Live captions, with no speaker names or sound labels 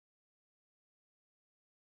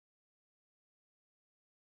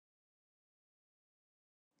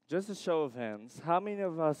Just a show of hands, how many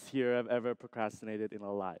of us here have ever procrastinated in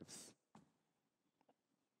our lives?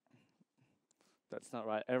 That's not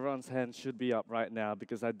right. Everyone's hand should be up right now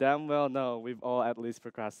because I damn well know we've all at least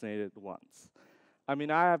procrastinated once. I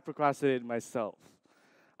mean, I have procrastinated myself.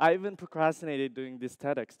 I even procrastinated doing this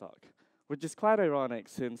TEDx talk, which is quite ironic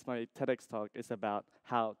since my TEDx talk is about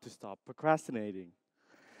how to stop procrastinating.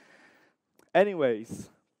 Anyways,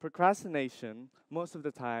 procrastination most of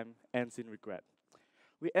the time ends in regret.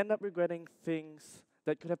 We end up regretting things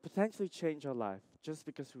that could have potentially changed our life just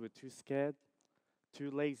because we were too scared,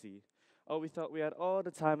 too lazy, or we thought we had all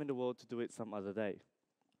the time in the world to do it some other day.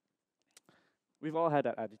 We've all had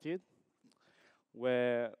that attitude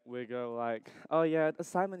where we go like, oh yeah, the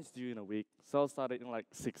assignment is due in a week, so I'll start it in like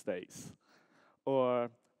 6 days.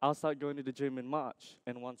 Or I'll start going to the gym in March,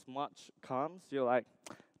 and once March comes, you're like,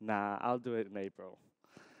 nah, I'll do it in April.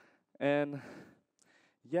 And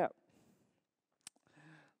yeah,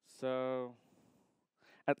 so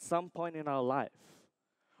at some point in our life,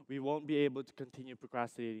 we won't be able to continue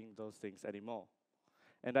procrastinating those things anymore.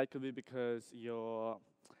 And that could be because your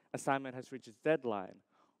assignment has reached its deadline,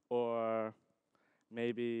 or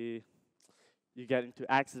maybe you get into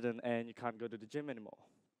accident and you can't go to the gym anymore.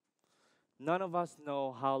 None of us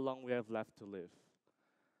know how long we have left to live.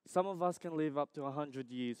 Some of us can live up to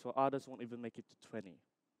 100 years, while others won't even make it to 20.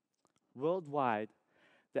 Worldwide,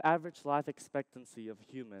 the average life expectancy of a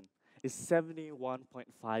human is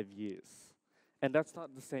 71.5 years. And that's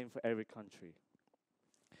not the same for every country.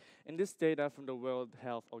 In this data from the World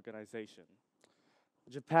Health Organization,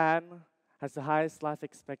 Japan has the highest life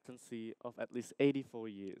expectancy of at least 84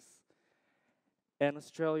 years. And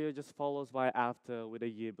Australia just follows by after with a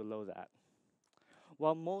year below that.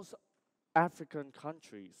 While most African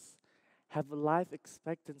countries have a life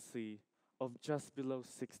expectancy of just below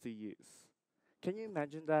 60 years. Can you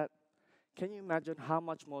imagine that? Can you imagine how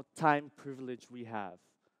much more time privilege we have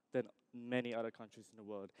than many other countries in the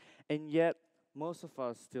world? And yet, most of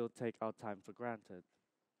us still take our time for granted.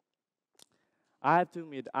 I have to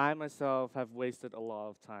admit, I myself have wasted a lot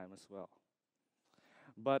of time as well.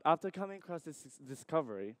 But after coming across this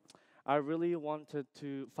discovery, I really wanted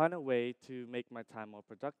to find a way to make my time more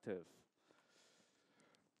productive.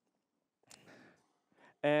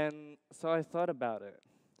 And so I thought about it.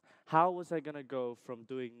 How was I going to go from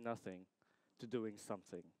doing nothing to doing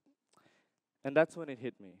something? And that's when it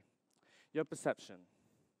hit me. Your perception.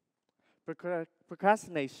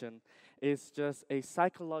 Procrastination is just a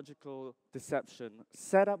psychological deception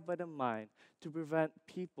set up by the mind to prevent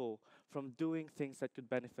people from doing things that could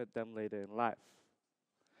benefit them later in life.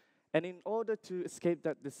 And in order to escape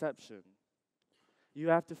that deception, you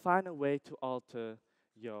have to find a way to alter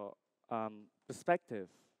your perspective.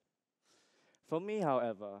 For me,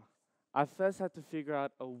 however, I first had to figure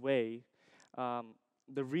out a way,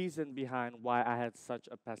 the reason behind why I had such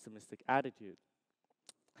a pessimistic attitude.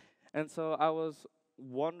 And so I was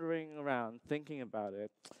wandering around thinking about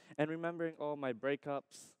it and remembering all my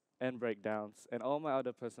breakups and breakdowns and all my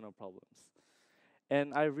other personal problems.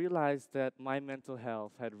 And I realized that my mental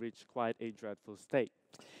health had reached quite a dreadful state.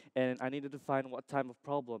 And I needed to find what type of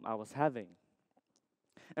problem I was having.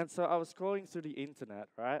 And so I was scrolling through the internet,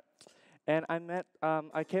 right? And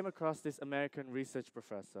I came across this American research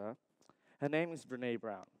professor. Her name is Brene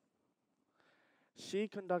Brown. She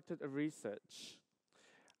conducted a research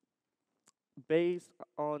based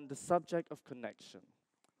on the subject of connection.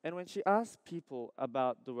 And when she asked people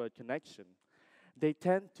about the word connection, they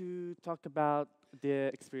tend to talk about their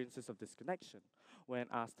experiences of this connection. When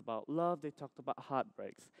asked about love, they talked about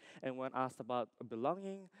heartbreaks. And when asked about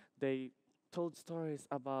belonging, they told stories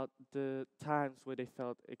about the times where they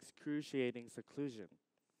felt excruciating seclusion.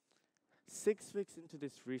 6 weeks into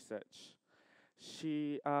this research,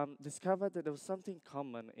 she discovered that there was something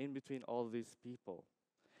common in between all these people.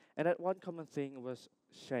 And that one common thing was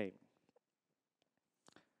shame.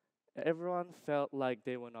 Everyone felt like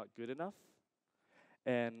they were not good enough,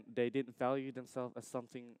 and they didn't value themselves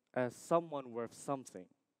as someone worth something.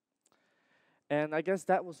 And I guess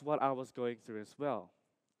that was what I was going through as well.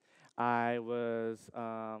 I was,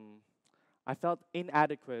 I felt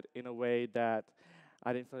inadequate in a way that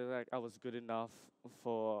I didn't feel like I was good enough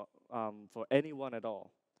for anyone at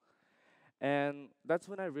all. And that's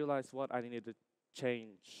when I realized what I needed to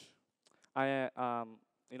change.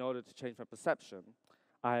 In order to change my perception,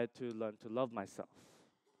 I had to learn to love myself.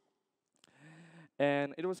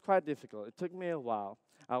 And it was quite difficult. It took me a while.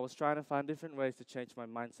 I was trying to find different ways to change my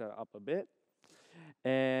mindset up a bit.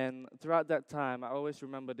 And throughout that time, I always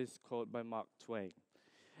remember this quote by Mark Twain.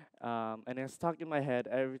 And it's stuck in my head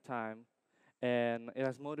every time, and it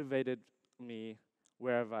has motivated me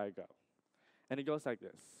wherever I go. And it goes like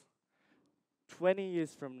this. 20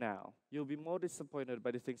 years from now, you'll be more disappointed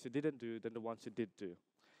by the things you didn't do than the ones you did do.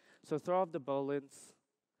 So throw off the bowlines,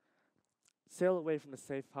 sail away from the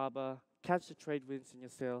safe harbor, catch the trade winds in your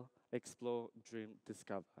sail, explore, dream,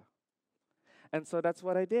 discover. And so that's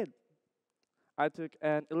what I did. I took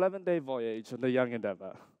an 11-day voyage on the Young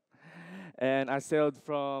Endeavour. And I sailed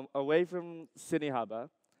from away from Sydney Harbour,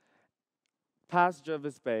 past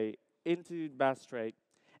Jervis Bay, into Bass Strait,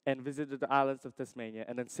 and visited the islands of Tasmania,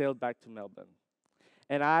 and then sailed back to Melbourne.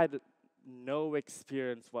 And I had no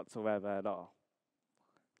experience whatsoever at all.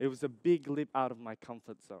 It was a big leap out of my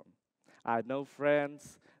comfort zone. I had no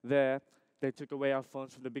friends there. They took away our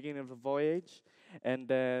phones from the beginning of the voyage. And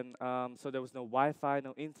then, so there was no Wi-Fi,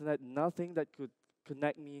 no internet, nothing that could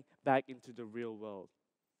connect me back into the real world.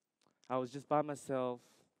 I was just by myself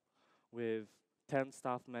with 10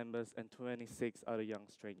 staff members and 26 other young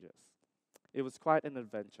strangers. It was quite an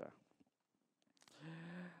adventure.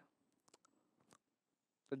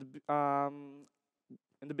 In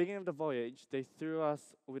the beginning of the voyage, they threw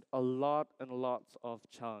us with a lot and lots of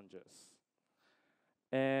challenges.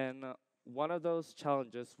 And one of those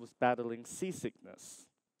challenges was battling seasickness.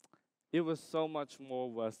 It was so much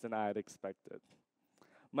more worse than I had expected.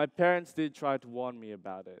 My parents did try to warn me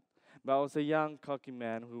about it, but I was a young, cocky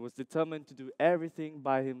man who was determined to do everything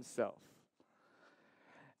by himself.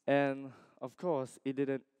 And of course, it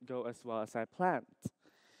didn't go as well as I planned.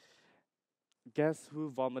 Guess who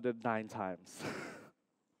vomited 9 times?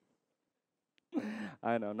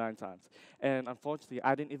 I know, 9 times. And unfortunately,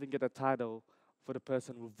 I didn't even get a title for the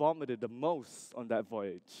person who vomited the most on that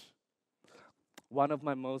voyage. One of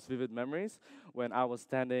my most vivid memories, when I was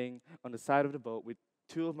standing on the side of the boat with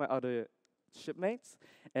 2 of my other shipmates,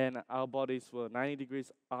 and our bodies were 90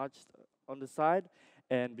 degrees arched on the side,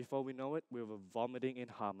 and before we know it, we were vomiting in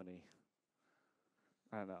harmony.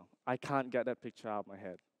 I know, I can't get that picture out of my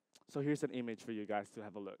head. So here's an image for you guys to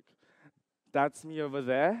have a look. That's me over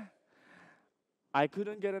there. I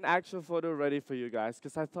couldn't get an actual photo ready for you guys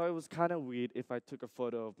because I thought it was kind of weird if I took a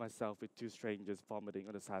photo of myself with 2 strangers vomiting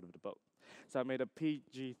on the side of the boat. So I made a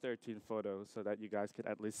PG-13 photo so that you guys could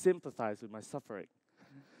at least sympathize with my suffering.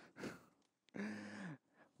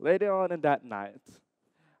 Later on in that night,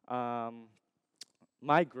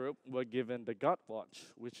 my group were given the gut watch,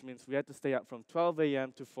 which means we had to stay up from 12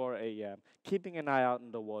 a.m. to 4 a.m., keeping an eye out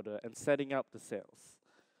in the water and setting up the sails.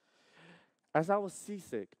 As I was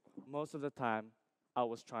seasick, most of the time, I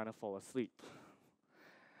was trying to fall asleep.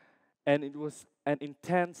 And it was an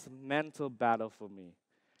intense mental battle for me,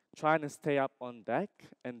 trying to stay up on deck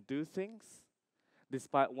and do things,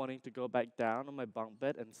 despite wanting to go back down on my bunk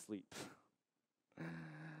bed and sleep.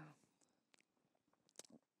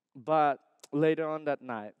 But later on that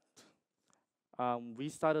night, we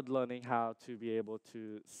started learning how to be able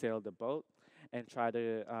to sail the boat and try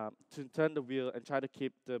to turn the wheel and try to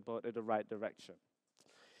keep the boat in the right direction.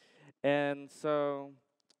 And so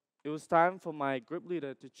it was time for my group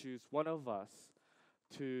leader to choose one of us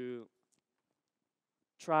to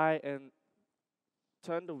try and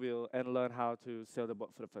turn the wheel and learn how to sail the boat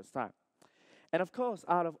for the first time. And of course,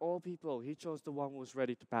 out of all people, he chose the one who was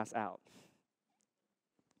ready to pass out.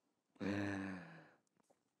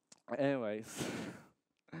 Anyways,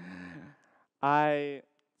 I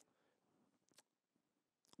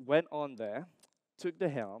went on there, took the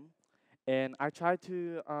helm, and I tried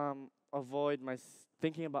to avoid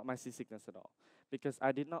thinking about my seasickness at all, because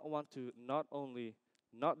I did not want to not only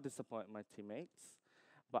not disappoint my teammates,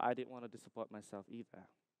 but I didn't want to disappoint myself either.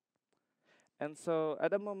 And so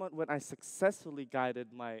at the moment when I successfully guided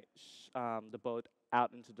the boat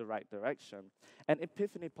out into the right direction, an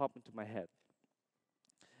epiphany popped into my head.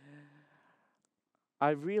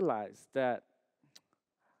 I realized that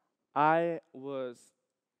I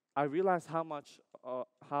realized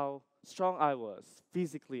how strong I was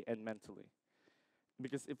physically and mentally.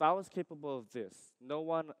 Because if I was capable of this, no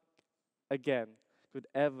one again could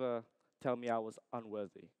ever tell me I was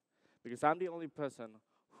unworthy. Because I'm the only person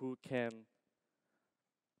who can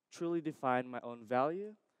truly define my own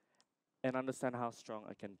value and understand how strong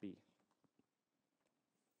I can be.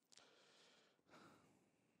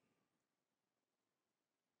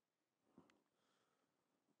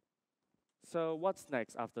 So what's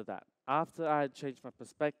next after that? After I had changed my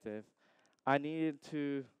perspective, I needed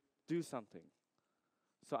to do something.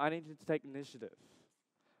 So I needed to take initiative.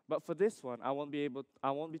 But for this one, I won't be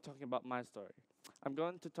talking about my story. I'm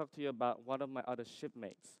going to talk to you about one of my other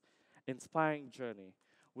shipmates' inspiring journey,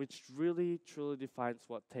 which really, truly defines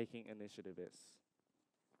what taking initiative is.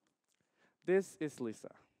 This is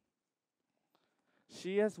Lisa.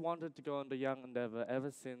 She has wanted to go on the Young Endeavour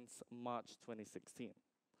ever since March 2016.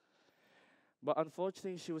 But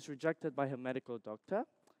unfortunately, she was rejected by her medical doctor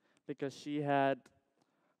because she had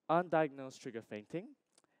undiagnosed trigger fainting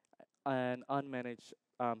and unmanaged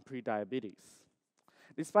prediabetes.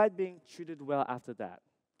 Despite being treated well after that,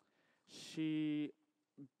 she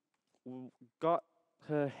got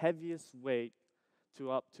her heaviest weight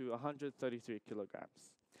to up to 133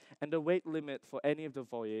 kilograms. And the weight limit for any of the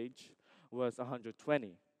voyage was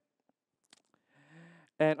 120.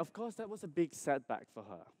 And of course, that was a big setback for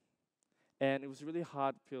her. And it was really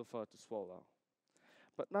hard pill for her to swallow.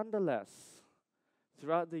 But nonetheless,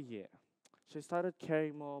 throughout the year, she started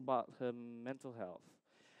caring more about her mental health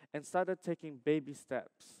and started taking baby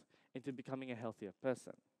steps into becoming a healthier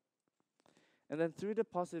person. And then through the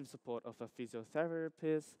positive support of her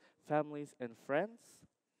physiotherapist, families, and friends,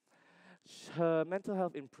 her mental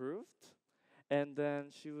health improved, and then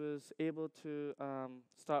she was able to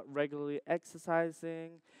start regularly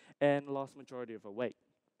exercising and lost majority of her weight.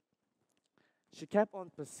 She kept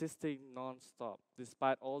on persisting non-stop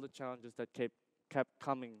despite all the challenges that kept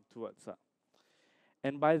coming towards her.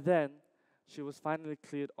 And by then, she was finally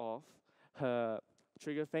cleared of her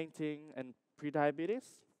trigger fainting and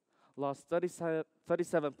prediabetes, lost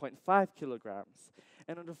 37.5 kilograms,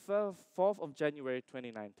 and on the 4th of January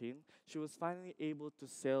 2019, she was finally able to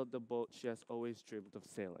sail the boat she has always dreamed of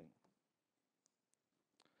sailing.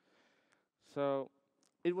 So,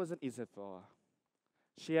 it wasn't easy for her.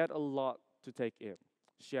 She had a lot to take in.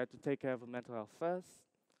 She had to take care of her mental health first,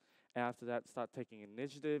 and after that, start taking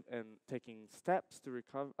initiative and taking steps to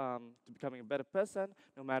recover, to becoming a better person,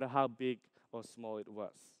 no matter how big or small it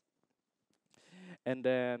was. And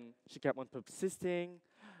then she kept on persisting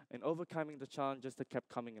and overcoming the challenges that kept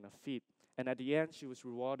coming in her feet. And at the end, she was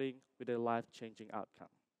rewarding with a life-changing outcome.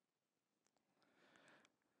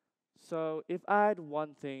 So if I had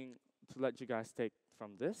one thing to let you guys take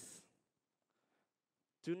from this,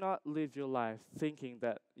 do not live your life thinking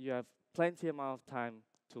that you have plenty amount of time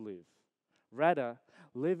to live. Rather,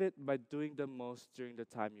 live it by doing the most during the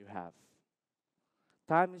time you have.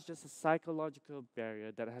 Time is just a psychological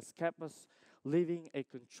barrier that has kept us living a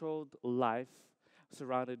controlled life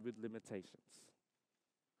surrounded with limitations.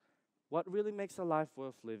 What really makes a life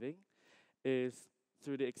worth living is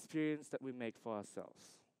through the experience that we make for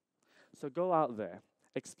ourselves. So go out there,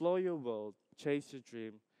 explore your world, chase your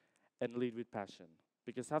dream, and lead with passion.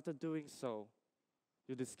 Because after doing so,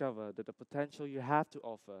 you discover that the potential you have to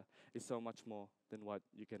offer is so much more than what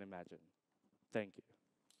you can imagine. Thank you.